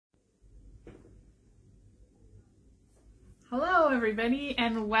Hello everybody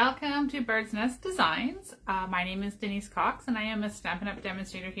and welcome to Bird's Nest Designs. My name is Denise Cox and I am a Stampin' Up!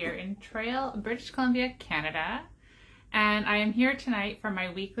 Demonstrator here in Trail, British Columbia, Canada. And I am here tonight for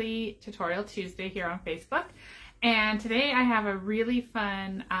my weekly Tutorial Tuesday here on Facebook. And today I have a really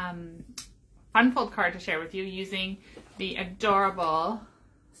fun fold card to share with you using the adorable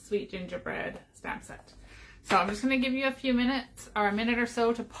Sweet Gingerbread stamp set. So I'm just going to give you a few minutes or a minute or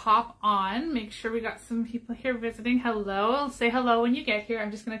so to pop on. Make sure we got some people here visiting. Hello. Say hello when you get here.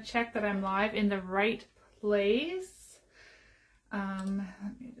 I'm just going to check that I'm live in the right place. Let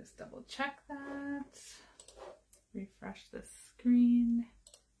me just double check that. Refresh the screen.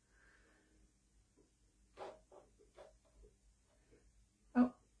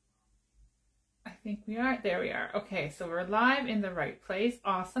 Oh, I think we are. There we are. Okay, so we're live in the right place.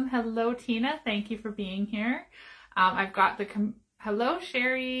 Awesome. Hello, Tina. Thank you for being here. I've got the hello,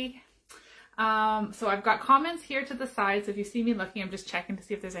 Sherry. So I've got comments here to the side. So if you see me looking, I'm just checking to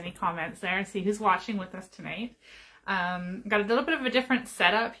see if there's any comments there and see who's watching with us tonight. Got a little bit of a different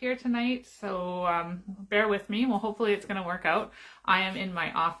setup here tonight, so bear with me. Well, hopefully it's going to work out. I am in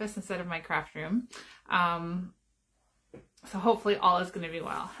my office instead of my craft room. So hopefully all is going to be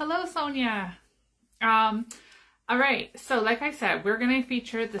well. Hello, Sonia. All right, so like I said, we're going to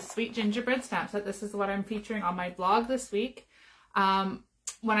feature the Sweet Gingerbread stamp set. This is what I'm featuring on my blog this week.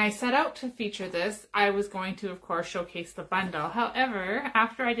 When I set out to feature this, I was going to, of course, showcase the bundle. However,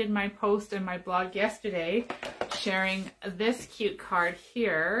 after I did my post in my blog yesterday, sharing this cute card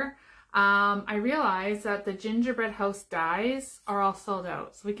here, I realized that the gingerbread house dies are all sold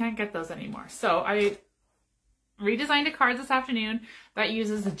out, so we can't get those anymore. So I redesigned a card this afternoon that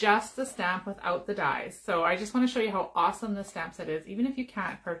uses just the stamp without the dies. So I just want to show you how awesome this stamp set is, even if you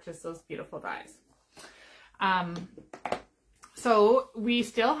can't purchase those beautiful dies. So we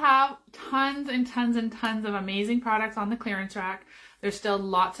still have tons and tons and tons of amazing products on the clearance rack. There's still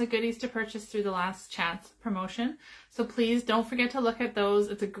lots of goodies to purchase through the last chance promotion. So please don't forget to look at those.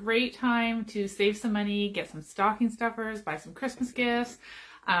 It's a great time to save some money, get some stocking stuffers, buy some Christmas gifts,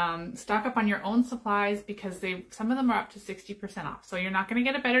 stock up on your own supplies because some of them are up to 60% off. So you're not going to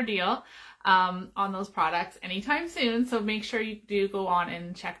get a better deal on those products anytime soon. So make sure you do go on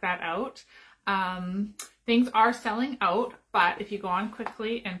and check that out. Things are selling out, but if you go on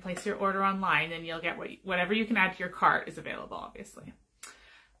quickly and place your order online, then you'll get whatever you can add to your cart is available, obviously.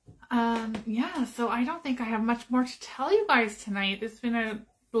 Yeah, so I don't think I have much more to tell you guys tonight. There's been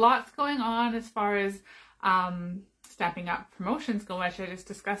lots going on as far as Stampin' Up promotions go, which I just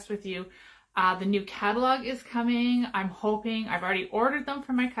discussed with you. The new catalog is coming. I'm hoping, I've already ordered them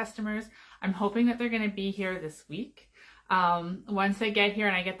for my customers. I'm hoping that they're going to be here this week. Once they get here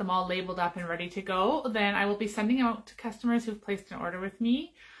and I get them all labeled up and ready to go, then I will be sending them out to customers who've placed an order with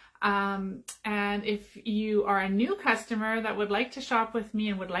me. And if you are a new customer that would like to shop with me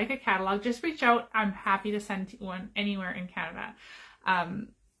and would like a catalog, just reach out. I'm happy to send one anywhere in Canada.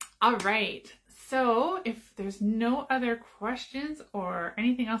 All right. So if there's no other questions or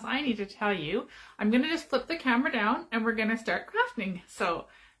anything else I need to tell you, I'm going to just flip the camera down and we're going to start crafting. So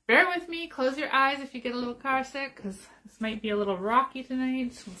bear with me, close your eyes if you get a little car sick, because this might be a little rocky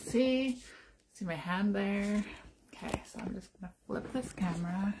tonight. So we'll see. See my hand there. Okay, so I'm just going to flip this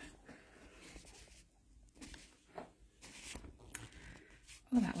camera.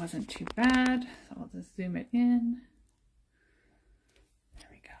 Oh, that wasn't too bad. So I'll just zoom it in. There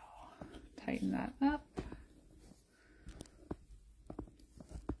we go. Tighten that up.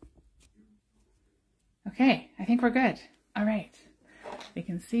 Okay, I think we're good. All right. We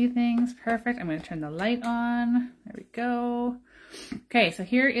can see things. Perfect. I'm going to turn the light on. There we go. Okay, so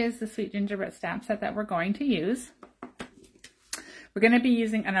here is the Sweet Gingerbread stamp set that we're going to use. We're going to be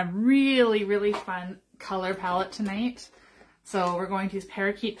using a really, really fun color palette tonight. So we're going to use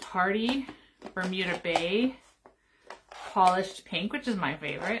Parakeet Party, Bermuda Bay, Polished Pink, which is my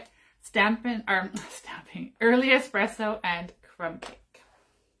favorite, Early Espresso, and Crumb Cake.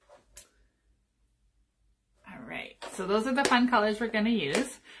 Alright, so those are the fun colors we're going to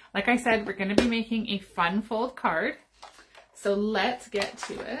use. Like I said, we're going to be making a fun fold card. So let's get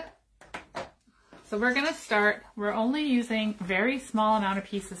to it. So we're going to start, we're only using very small amount of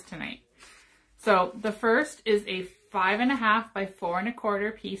pieces tonight. So the first is a 5.5 by 4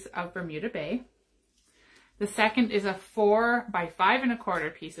 1/4 piece of Bermuda Bay. The second is a 4 by 5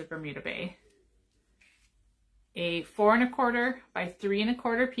 1/4 piece of Bermuda Bay. A 4 1/4 by 3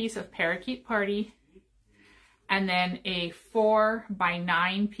 1/4 piece of Parakeet Party. And then a 4 by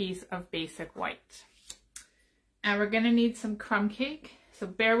 9 piece of basic white. And we're going to need some crumb cake. So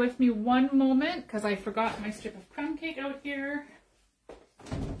bear with me one moment because I forgot my strip of crumb cake out here.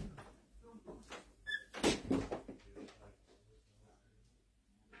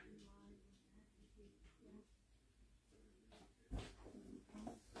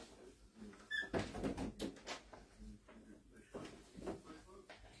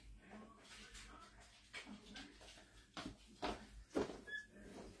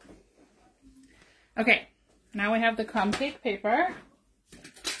 Okay, now we have the crumb cake paper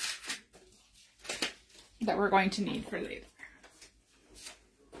that we're going to need for later.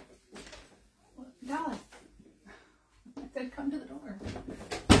 Dallas, I said come to the door.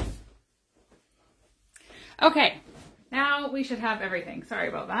 Okay, now we should have everything. Sorry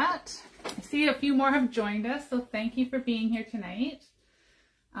about that. I see a few more have joined us, so thank you for being here tonight.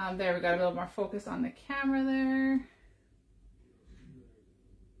 There, we got a little more focus on the camera there.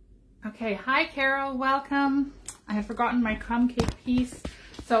 Okay, hi Carol, welcome. I had forgotten my crumb cake piece.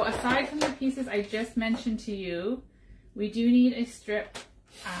 So aside from the pieces I just mentioned to you, we do need a strip,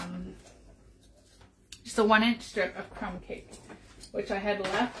 just a 1-inch strip of crumb cake, which I had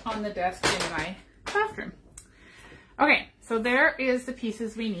left on the desk in my bathroom. Okay, so there is the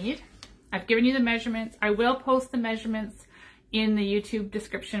pieces we need. I've given you the measurements. I will post the measurements in the YouTube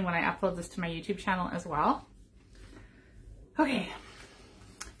description when I upload this to my YouTube channel as well. Okay,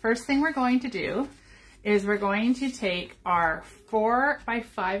 first thing we're going to do is we're going to take our 4 by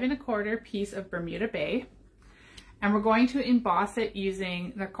 5 1/4 piece of Bermuda Bay, and we're going to emboss it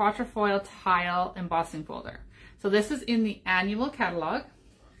using the Quatrefoil Tile embossing folder. So this is in the annual catalog,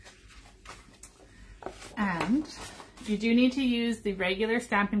 and you do need to use the regular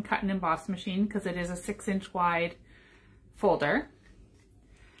Stampin' Cut and Emboss machine because it is a 6-inch wide folder.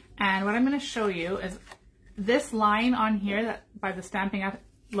 And what I'm going to show you is this line on here that by the Stampin' Up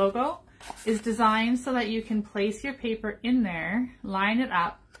logo is designed so that you can place your paper in there, line it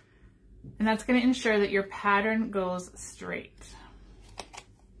up, and that's going to ensure that your pattern goes straight.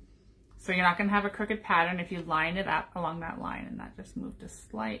 So you're not going to have a crooked pattern if you line it up along that line, and that just moved a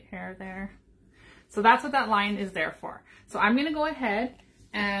slight hair there. So that's what that line is there for. So I'm going to go ahead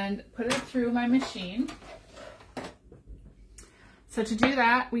and put it through my machine. So to do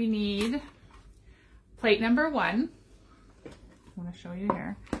that, we need plate number 1. I want to show you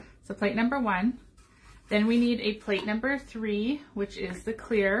here. So plate number 1. Then we need a plate number 3, which is the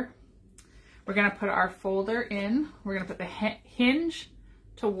clear. We're going to put our folder in. We're going to put the hinge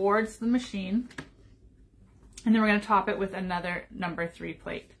towards the machine. And then we're going to top it with another number 3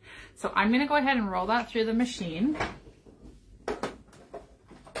 plate. So I'm going to go ahead and roll that through the machine.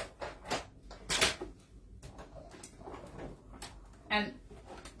 And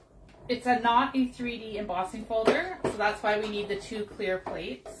it's not a 3D embossing folder, so that's why we need the 2 clear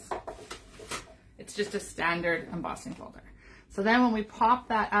plates. It's just a standard embossing folder. So then when we pop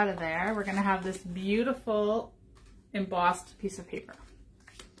that out of there, we're going to have this beautiful embossed piece of paper.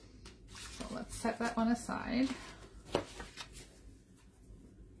 So let's set that one aside.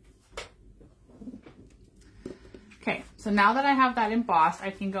 Okay, so now that I have that embossed,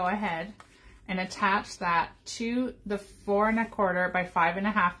 I can go ahead and attach that to the 4 1/4 by 5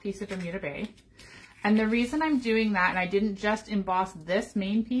 1/2 piece of Bermuda Bay. And the reason I'm doing that, and I didn't just emboss this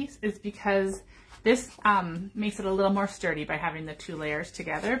main piece, is because this makes it a little more sturdy by having the 2 layers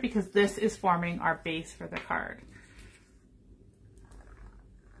together, because this is forming our base for the card.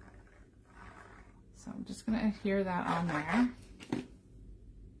 So I'm just going to adhere that on there.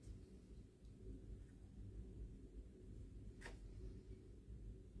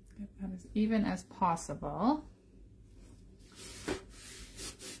 Get that as even as possible.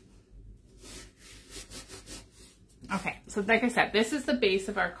 Okay, so like I said, this is the base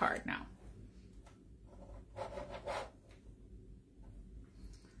of our card now.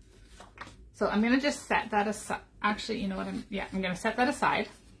 So I'm going to just set that aside. Actually, you know what? I'm going to set that aside.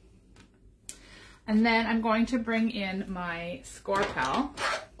 And then I'm going to bring in my score pal.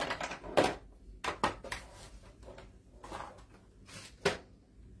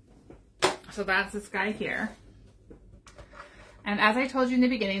 So that's this guy here. And as I told you in the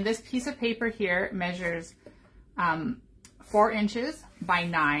beginning, this piece of paper here measures 4 inches by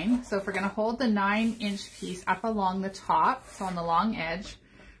 9. So if we're going to hold the 9-inch piece up along the top, so on the long edge,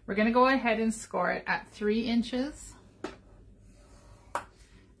 we're going to go ahead and score it at 3 inches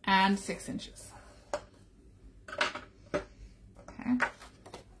and 6 inches. Okay.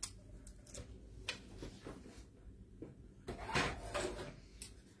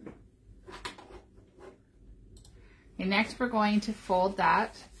 And next we're going to fold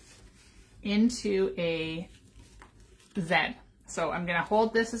that into a Z. So I'm going to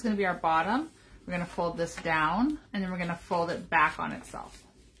hold this, is going to be our bottom. We're going to fold this down, and then we're going to fold it back on itself.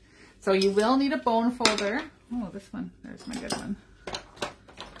 So you will need a bone folder. Oh, this one, there's my good one.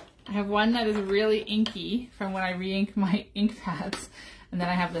 I have one that is really inky from when I re-ink my ink pads, and then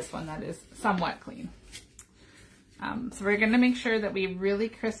I have this one that is somewhat clean. So we're going to make sure that we really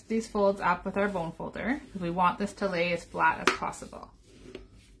crisp these folds up with our bone folder, because we want this to lay as flat as possible.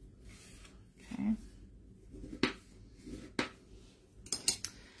 Okay.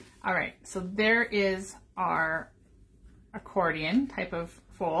 All right, so there is our accordion type of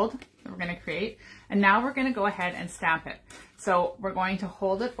fold that we're going to create. And now we're going to go ahead and stamp it. So we're going to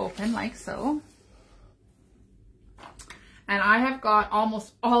hold it open like so. And I have got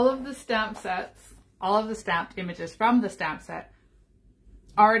almost all of the stamp sets, all of the stamped images from the stamp set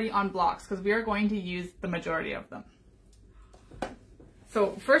already on blocks because we are going to use the majority of them.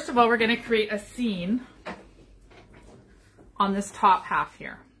 So first of all, we're going to create a scene on this top half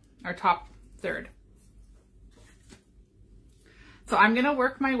here, our top third. So I'm going to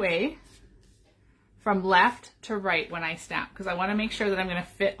work my way from left to right when I stamp because I want to make sure that I'm going to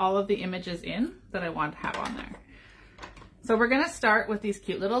fit all of the images in that I want to have on there. So we're going to start with these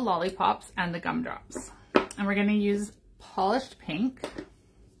cute little lollipops and the gumdrops. And we're going to use polished pink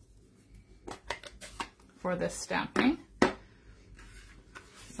for this stamping.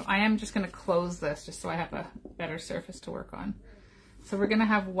 So I am just going to close this just so I have a better surface to work on. So we're going to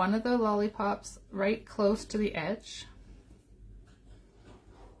have one of the lollipops right close to the edge.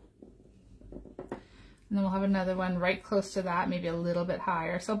 And then we'll have another one right close to that, maybe a little bit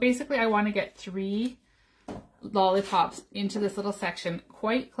higher. So basically I want to get 3 lollipops into this little section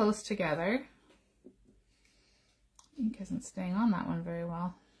quite close together. Ink isn't staying on that one very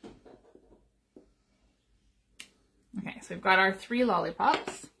well. Okay, so we've got our 3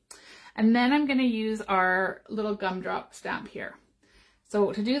 lollipops. And then I'm going to use our little gumdrop stamp here.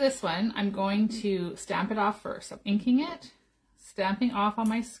 So to do this one, I'm going to stamp it off first. So I'm inking it, stamping off on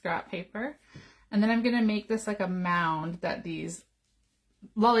my scrap paper. And then I'm going to make this like a mound that these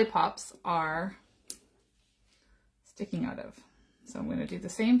lollipops are sticking out of. So I'm going to do the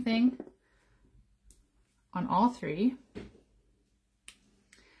same thing on all 3.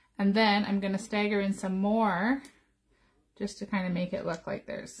 And then I'm going to stagger in some more just to kind of make it look like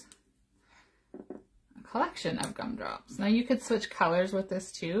there's a collection of gumdrops. Now you could switch colors with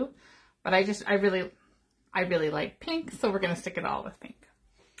this too, but I really like pink, so we're going to stick it all with pink.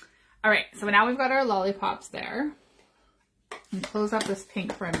 All right, so now we've got our lollipops there. And close up this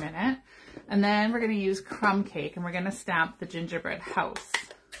pink for a minute. And then we're going to use Crumb Cake and we're going to stamp the gingerbread house.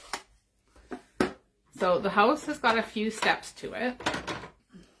 So the house has got a few steps to it.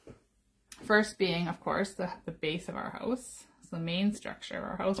 First being, of course, the base of our house. So the main structure of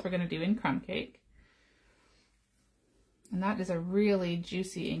our house we're going to do in Crumb Cake. And that is a really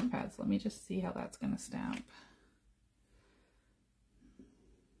juicy ink pad. So let me just see how that's going to stamp.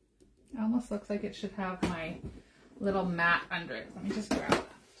 It almost looks like it should have my little mat under it. Let me just grab that.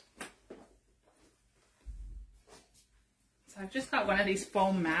 So I've just got one of these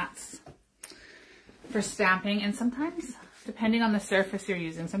foam mats for stamping, and sometimes, depending on the surface you're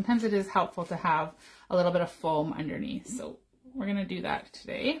using, sometimes it is helpful to have a little bit of foam underneath. So we're going to do that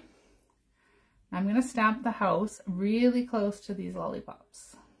today. I'm going to stamp the house really close to these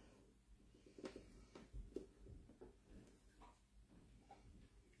lollipops.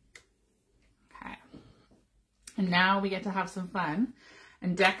 And now we get to have some fun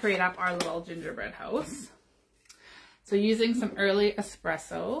and decorate up our little gingerbread house. So using some early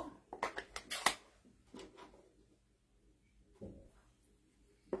espresso,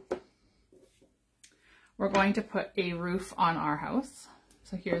 we're going to put a roof on our house.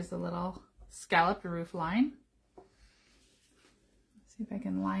 So here's the little scalloped roof line. Let's see if I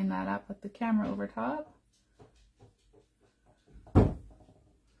can line that up with the camera over top.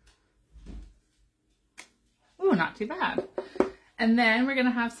 Ooh, not too bad. And then we're going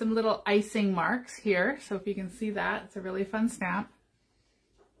to have some little icing marks here. So if you can see that, it's a really fun stamp.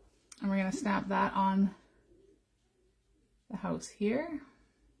 And we're going to stamp that on the house here.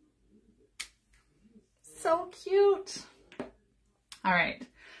 So cute. All right.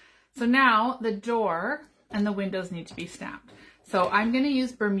 So now the door and the windows need to be stamped. So I'm going to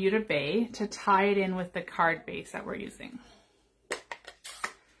use Bermuda Bay to tie it in with the card base that we're using.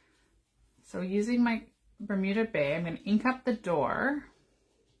 So using my Bermuda Bay, I'm going to ink up the door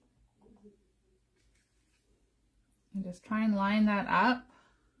and just try and line that up.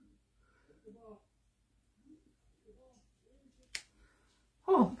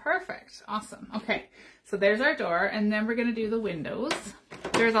 Oh, perfect. Awesome. Okay, so there's our door, and then we're going to do the windows.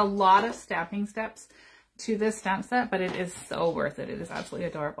 There's a lot of stamping steps to this stamp set, but it is so worth it. It is absolutely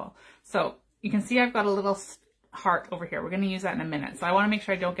adorable. So you can see I've got a little heart over here. We're going to use that in a minute. So I want to make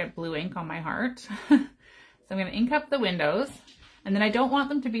sure I don't get blue ink on my heart. So I'm going to ink up the windows, and then I don't want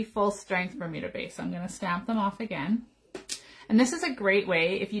them to be full strength Bermuda Bay, so I'm going to stamp them off again. And this is a great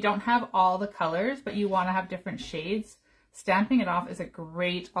way, if you don't have all the colors, but you want to have different shades, stamping it off is a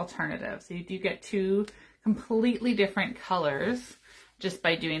great alternative. So you do get 2 completely different colors just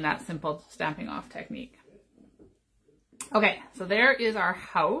by doing that simple stamping off technique. Okay, so there is our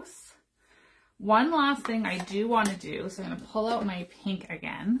house. One last thing I do want to do, so I'm going to pull out my pink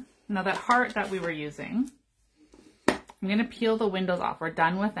again. Now that heart that we were using, I'm going to peel the windows off. We're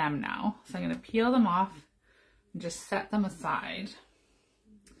done with them now. So I'm going to peel them off and just set them aside.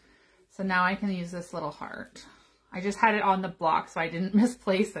 So now I can use this little heart. I just had it on the block so I didn't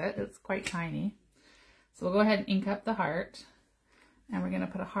misplace it. It's quite tiny. So we'll go ahead and ink up the heart. And we're going to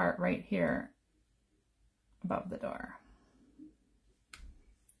put a heart right here above the door.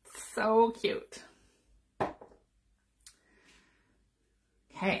 So cute.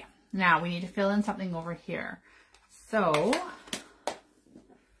 Okay, now we need to fill in something over here. So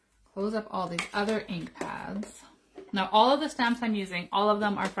close up all these other ink pads. Now all of the stamps I'm using, all of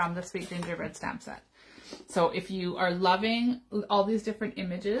them are from the Sweet Gingerbread stamp set. So if you are loving all these different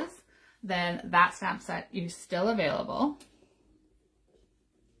images, then that stamp set is still available.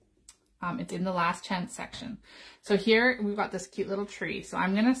 It's in the last chance section. So here we've got this cute little tree. So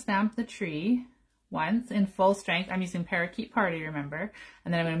I'm going to stamp the tree once in full strength. I'm using Parakeet Party, remember?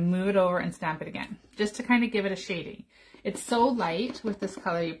 And then I'm going to move it over and stamp it again, just to kind of give it a shading. It's so light with this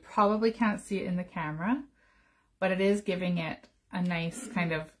color, you probably can't see it in the camera, but it is giving it a nice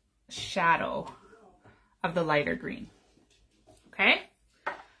kind of shadow of the lighter green. Okay?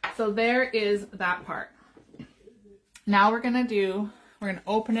 So there is that part. Now we're going to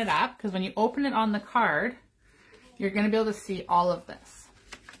open it up, because when you open it on the card, you're going to be able to see all of this.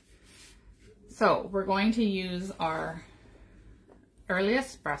 So we're going to use our Early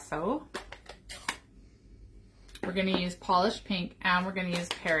Espresso. We're going to use Polished Pink, and we're going to use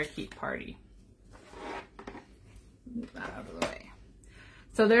Parakeet Party. Move that out of the way.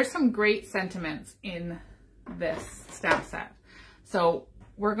 So there's some great sentiments in this stamp set. So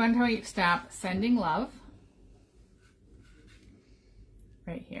we're going to stamp Sending Love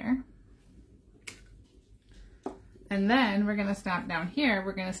right here. And then we're going to stamp down here,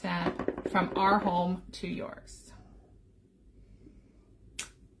 we're going to stamp From Our Home to Yours.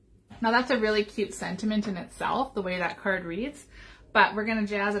 Now that's a really cute sentiment in itself, the way that card reads, but we're going to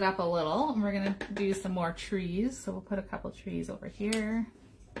jazz it up a little, and we're going to do some more trees. So we'll put a couple trees over here.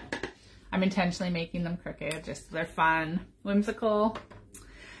 I'm intentionally making them crooked, just they're fun, whimsical.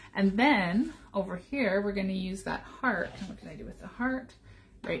 And then over here, we're going to use that heart. What did I do with the heart?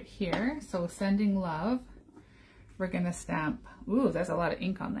 Right here. So Sending Love. We're going to stamp, ooh, there's a lot of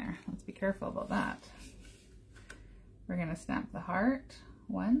ink on there. Let's be careful about that. We're going to stamp the heart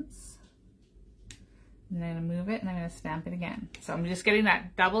once. And then I'm going to move it, and I'm going to stamp it again. So I'm just getting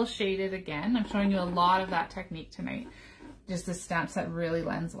that double shaded again. I'm showing you a lot of that technique tonight. Just the stamp set really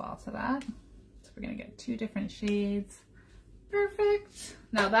lends well to that. So we're going to get 2 different shades. Perfect.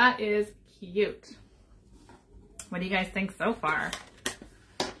 Now that is cute. What do you guys think so far?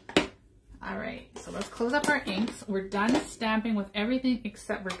 All right, so let's close up our inks. We're done stamping with everything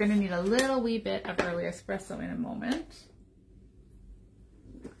except we're going to need a little wee bit of Early Espresso in a moment.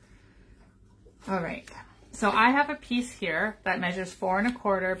 All right, so I have a piece here that measures 4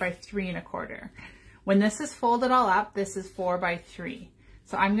 1/4 by 3 1/4. When this is folded all up, this is 4 by 3.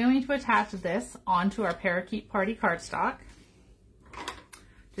 So I'm going to attach this onto our Parakeet Party cardstock,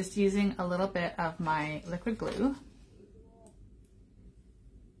 just using a little bit of my liquid glue.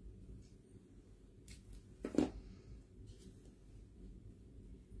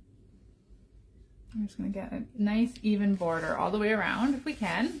 I'm just going to get a nice even border all the way around if we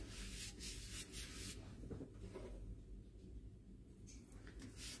can.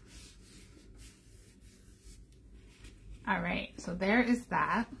 All right, so there is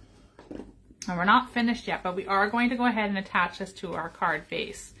that. And we're not finished yet, but we are going to go ahead and attach this to our card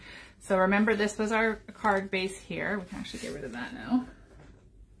base. So remember, this was our card base here. We can actually get rid of that now.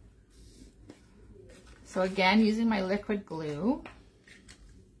 So again, using my liquid glue.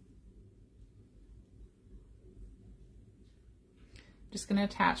 Just going to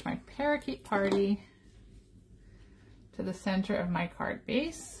attach my Parakeet Party to the center of my card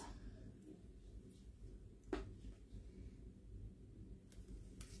base.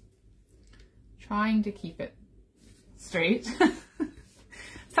 Trying to keep it straight.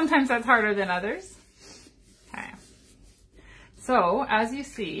 Sometimes that's harder than others. Okay. So as you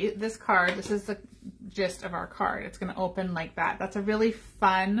see, this card, this is the gist of our card. It's going to open like that. That's a really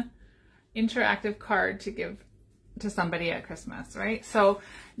fun, interactive card to give to somebody at Christmas, right? So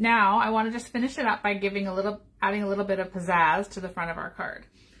now I want to just finish it up by adding a little bit of pizzazz to the front of our card.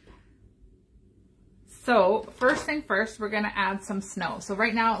 So first thing first, we're going to add some snow. So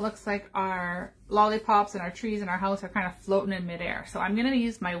right now it looks like our lollipops and our trees in our house are kind of floating in midair. So I'm going to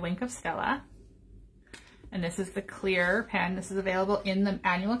use my Wink of Stella, And this is the clear pen. This is available in the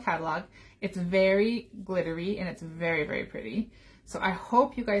annual catalog. It's very glittery and it's very, very pretty. So I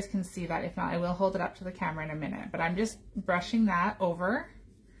hope you guys can see that. If not, I will hold it up to the camera in a minute. But I'm just brushing that over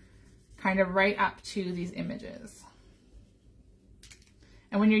kind of right up to these images.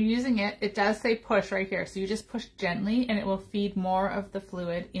 And when you're using it, it does say push right here. So you just push gently and it will feed more of the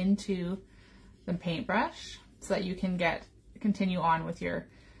fluid into the paintbrush so that you can continue on with your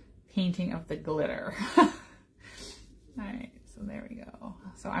painting of the glitter. All right, so there we go.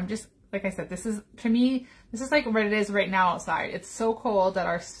 So I'm just, like I said, this is, to me, this is like what it is right now outside. It's so cold that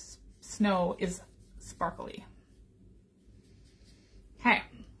our snow is sparkly. Okay,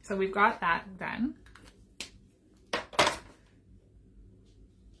 so we've got that done.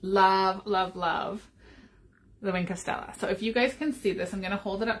 Love, love, love the Wink of Stella. So if you guys can see this, I'm going to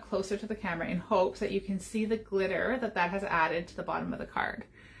hold it up closer to the camera in hopes that you can see the glitter that has added to the bottom of the card.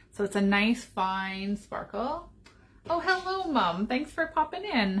 So it's a nice fine sparkle. Oh, hello, Mom. Thanks for popping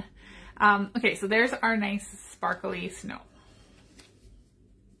in. Okay, so there's our nice sparkly snow.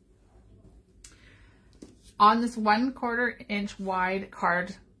 On this 1/4 inch wide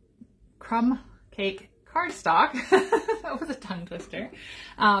Crumb Cake cardstock, that was a tongue twister.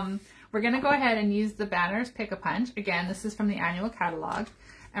 We're going to go ahead and use the Banners Pick-a-Punch. Again, this is from the annual catalog.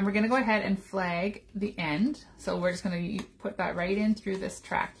 And we're going to go ahead and flag the end. So we're just going to put that right in through this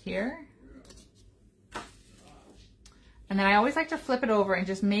track here. And then I always like to flip it over and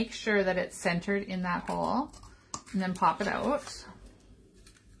just make sure that it's centered in that hole. And then pop it out.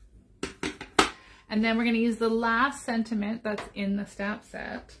 And then we're going to use the last sentiment that's in the stamp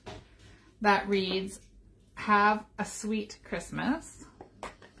set that reads, "Have a sweet Christmas."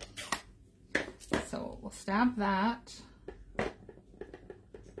 So we'll stamp that. Make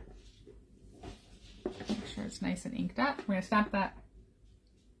sure it's nice and inked up. We're going to stamp that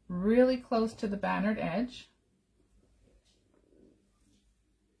really close to the bannered edge.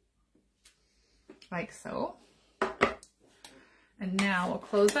 Like so. And now we'll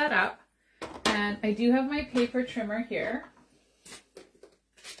close that up. And I do have my paper trimmer here.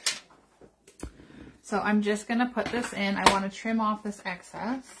 So I'm just going to put this in. I want to trim off this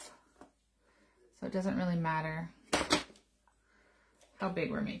excess. So it doesn't really matter how big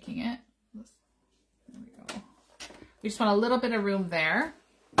we're making it. There we go. We just want a little bit of room there.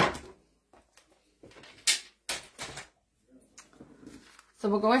 So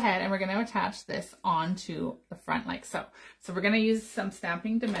we'll go ahead and we're going to attach this onto the front like so. So we're going to use some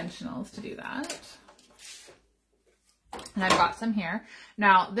stamping dimensionals to do that. And I've got some here.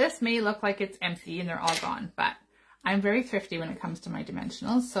 Now this may look like it's empty and they're all gone, but I'm very thrifty when it comes to my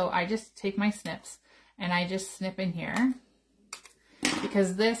dimensionals. So I just take my snips and I just snip in here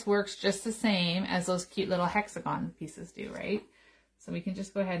because this works just the same as those cute little hexagon pieces do, right? So we can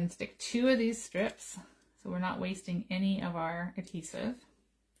just go ahead and stick 2 of these strips so we're not wasting any of our adhesive.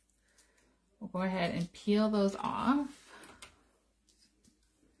 We'll go ahead and peel those off.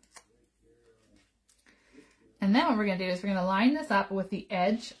 And then what we're going to do is we're going to line this up with the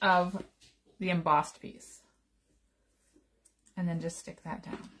edge of the embossed piece. And then just stick that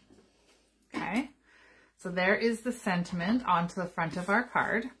down. Okay. So there is the sentiment onto the front of our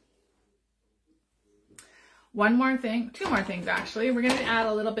card. One more thing, 2 more things actually. We're going to add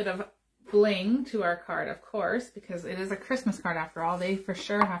a little bit of bling to our card, of course, because it is a Christmas card after all. They for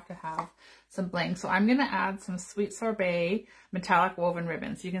sure have to have some bling. So I'm going to add some Sweet Sorbet metallic woven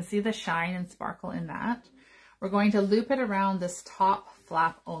ribbon. So you can see the shine and sparkle in that. We're going to loop it around this top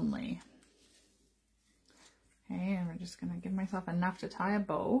flap only. Okay, and we're just going to give myself enough to tie a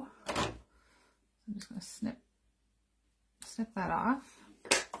bow. I'm just going to snip that off.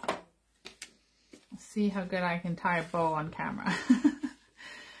 Let's see how good I can tie a bow on camera.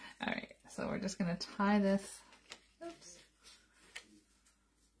 All right, so we're just going to tie this. Oops.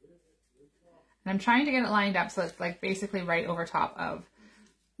 And I'm trying to get it lined up so it's like basically right over top of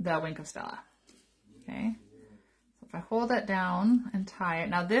the Wink of Stella. Okay. If I hold it down and tie it,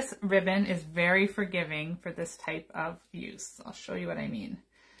 now this ribbon is very forgiving for this type of use. I'll show you what I mean.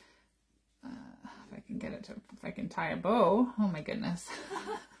 If I can get it to, if I can tie a bow, oh my goodness.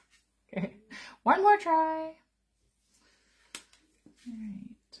 Okay, one more try. All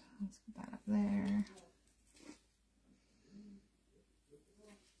right, let's put that up there.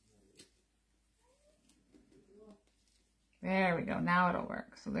 There we go, now it'll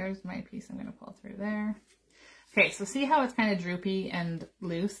work. So there's my piece I'm gonna pull through there. Okay, so see how it's kind of droopy and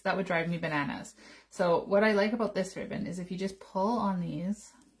loose? That would drive me bananas. So what I like about this ribbon is if you just pull on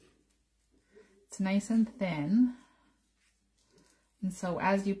these, it's nice and thin. And so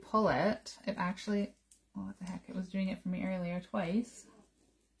as you pull it, it actually, oh, what the heck, it was doing it for me earlier twice.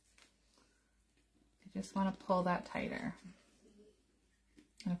 It I just want to pull that tighter.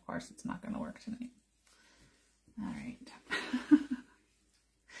 And of course it's not going to work tonight. All right.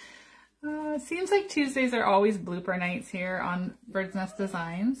 It seems like Tuesdays are always blooper nights here on Bird's Nest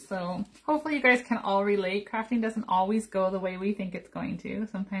Designs, so hopefully you guys can all relate. Crafting doesn't always go the way we think it's going to.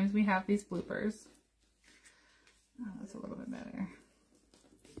 Sometimes we have these bloopers. Oh, that's a little bit better.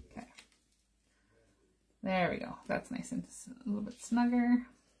 Okay. There we go. That's nice and a little bit snugger.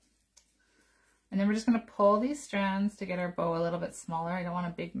 And then we're just going to pull these strands to get our bow a little bit smaller. I don't want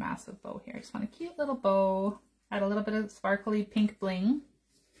a big massive bow here. I just want a cute little bow. Add a little bit of sparkly pink bling.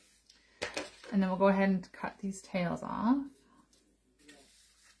 And then we'll go ahead and cut these tails off.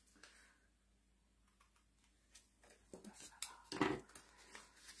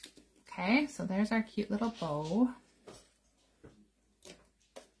 Okay, so there's our cute little bow.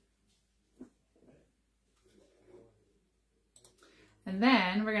 And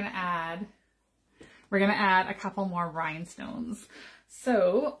then we're gonna add a couple more rhinestones.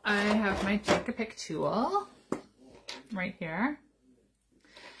 So I have my take a pick tool right here.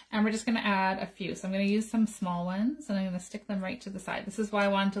 And we're just going to add a few. So I'm going to use some small ones and I'm going to stick them right to the side. This is why I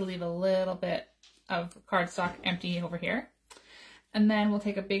wanted to leave a little bit of cardstock empty over here. And then we'll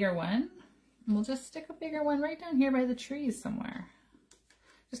take a bigger one and we'll just stick a bigger one right down here by the trees somewhere.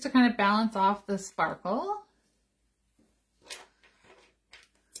 Just to kind of balance off the sparkle.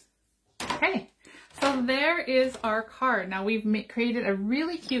 Okay, so there is our card. Now we've created a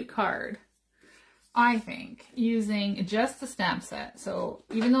really cute card, I think, using just the stamp set. So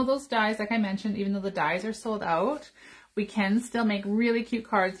even though those dies, like I mentioned, even though the dies are sold out, we can still make really cute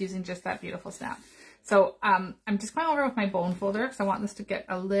cards using just that beautiful stamp. So I'm just going over with my bone folder because I want this to get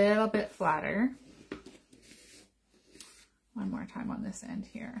a little bit flatter. One more time on this end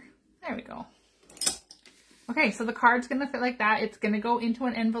here. There we go. Okay, so the card's going to fit like that. It's going to go into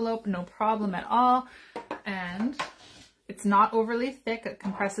an envelope, no problem at all. And it's not overly thick. It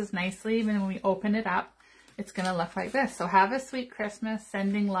compresses nicely. Even when we open it up, it's going to look like this. So have a sweet Christmas,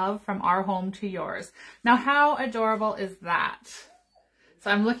 sending love from our home to yours. Now, how adorable is that? So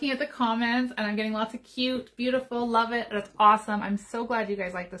I'm looking at the comments and I'm getting lots of cute, beautiful, love it. That's awesome. I'm so glad you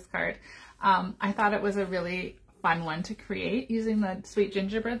guys like this card. I thought it was a really fun one to create using the sweet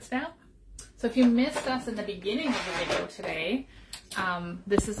gingerbread stamp. So if you missed us in the beginning of the video today,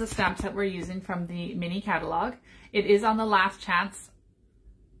 this is the stamp set we're using from the mini catalog. It is on the last chance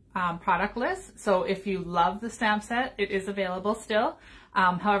product list. So if you love the stamp set, it is available still.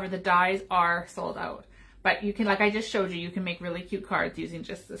 However, the dies are sold out. But you can, like I just showed you, you can make really cute cards using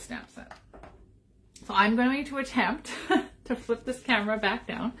just the stamp set. So I'm going to attempt to flip this camera back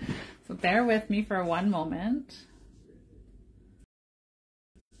down. So bear with me for one moment.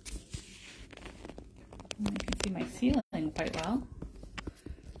 You can see my ceiling quite well.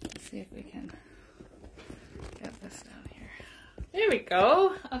 Let's see if we can get this down here. There we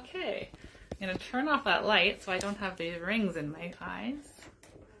go. Okay. I'm going to turn off that light so I don't have these rings in my eyes.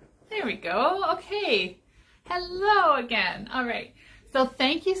 There we go. Okay. Hello again. All right. So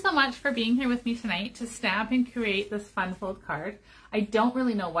thank you so much for being here with me tonight to stamp and create this fun fold card. I don't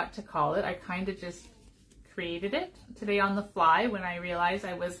really know what to call it. I kind of just created it today on the fly when I realized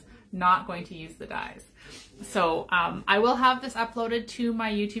I was not going to use the dies. So I will have this uploaded to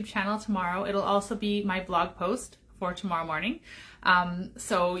my YouTube channel tomorrow. It'll also be my blog post for tomorrow morning.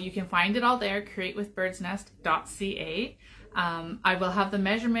 So you can find it all there, createwithbirdsnest.ca. I will have the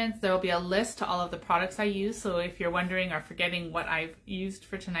measurements. There will be a list to all of the products I use. So if you're wondering or forgetting what I've used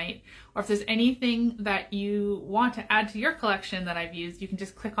for tonight, or if there's anything that you want to add to your collection that I've used, you can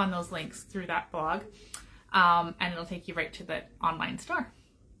just click on those links through that blog and it'll take you right to the online store.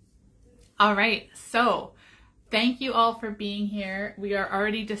 All right, so thank you all for being here. We are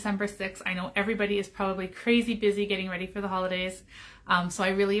already December 6th. I know everybody is probably crazy busy getting ready for the holidays. So I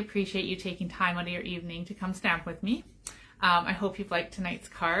really appreciate you taking time out of your evening to come stamp with me. I hope you've liked tonight's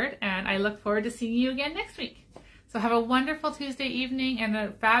card and I look forward to seeing you again next week. So have a wonderful Tuesday evening and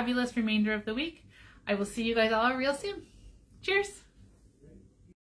a fabulous remainder of the week. I will see you guys all real soon. Cheers.